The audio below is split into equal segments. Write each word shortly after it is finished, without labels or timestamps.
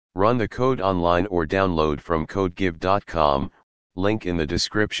Run the code online or download from codegive.com, link in the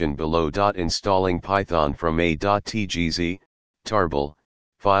description below. Installing Python from a.tgz, tarball,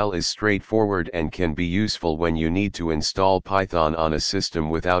 file is straightforward and can be useful when you need to install Python on a system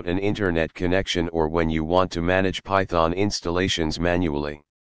without an internet connection or when you want to manage Python installations manually.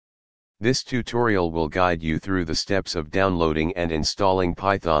 This tutorial will guide you through the steps of downloading and installing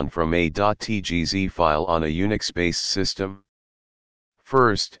Python from a.tgz file on a Unix-based system.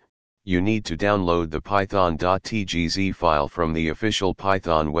 First, you need to download the python.tgz file from the official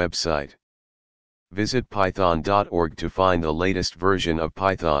Python website. Visit python.org to find the latest version of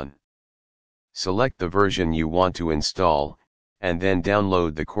Python. Select the version you want to install, and then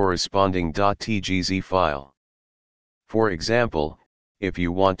download the corresponding .tgz file. For example, if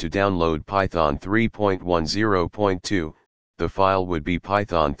you want to download Python 3.10.2, the file would be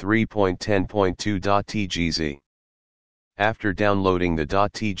python 3.10.2.tgz. After downloading the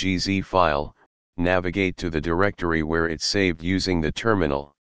 .tgz file, navigate to the directory where it's saved using the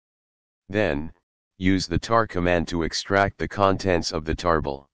terminal. Then, use the tar command to extract the contents of the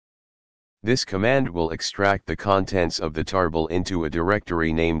tarball. This command will extract the contents of the tarball into a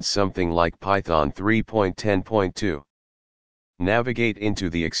directory named something like python 3.10.2. Navigate into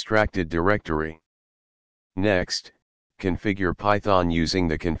the extracted directory. Next, configure Python using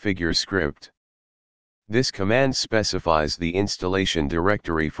the configure script. This command specifies the installation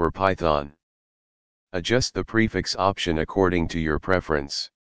directory for Python. Adjust the prefix option according to your preference.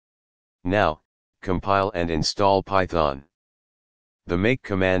 Now, compile and install Python. The make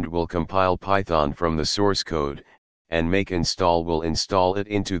command will compile Python from the source code, and make install will install it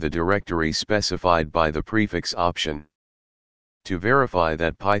into the directory specified by the prefix option. To verify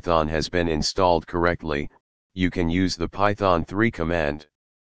that Python has been installed correctly, you can use the python 3 command.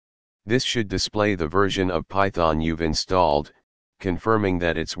 This should display the version of Python you've installed, confirming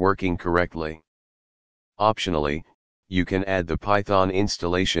that it's working correctly. Optionally, you can add the Python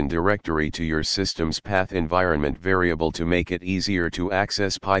installation directory to your system's path environment variable to make it easier to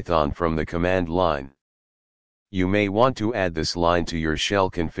access Python from the command line. You may want to add this line to your shell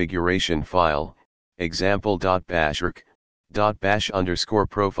configuration file,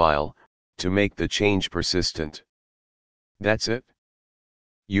 example.bashrc.bash_profile, to make the change persistent. That's it.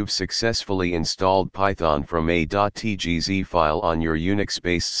 You've successfully installed Python from a.tgz file on your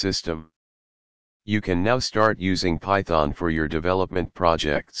Unix-based system. You can now start using Python for your development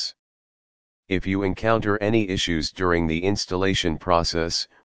projects. If you encounter any issues during the installation process,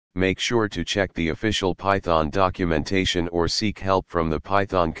 make sure to check the official Python documentation or seek help from the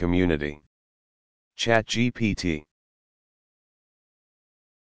Python community. ChatGPT